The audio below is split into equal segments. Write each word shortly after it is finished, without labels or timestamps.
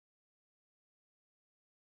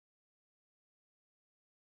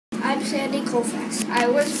Sandy Koufax. I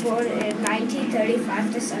was born in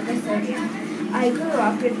 1935, December 30th. I grew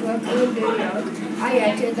up in Brooklyn, New York. I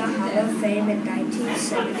entered the Hall of Fame in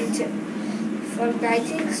 1972. From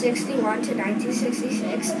 1961 to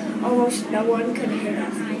 1966, almost no one could hit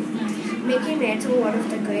off me. Mickey Mantle, one of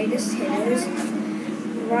the greatest hitters,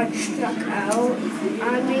 once struck out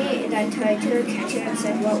on me, and I turned to the catcher and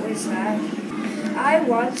said, "What was that?" I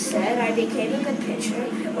once said I became a good pitcher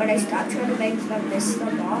when I stopped trying to make them miss the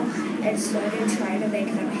ball and started trying to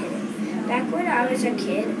make them hit it. Back when I was a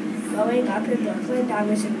kid, growing up in Brooklyn, I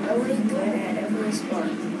was really good at every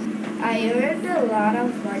sport. I earned a lot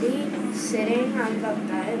of money sitting on the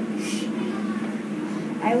bench.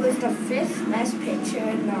 I was the 5th best pitcher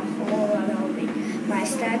in the whole MLB. My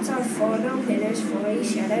stats are 4 no-hitters, 40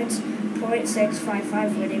 shutouts,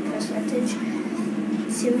 .655 winning percentage,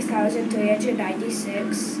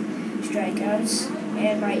 2,396 strikeouts,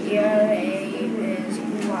 and my ERA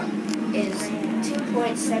is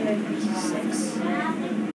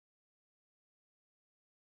 2.76.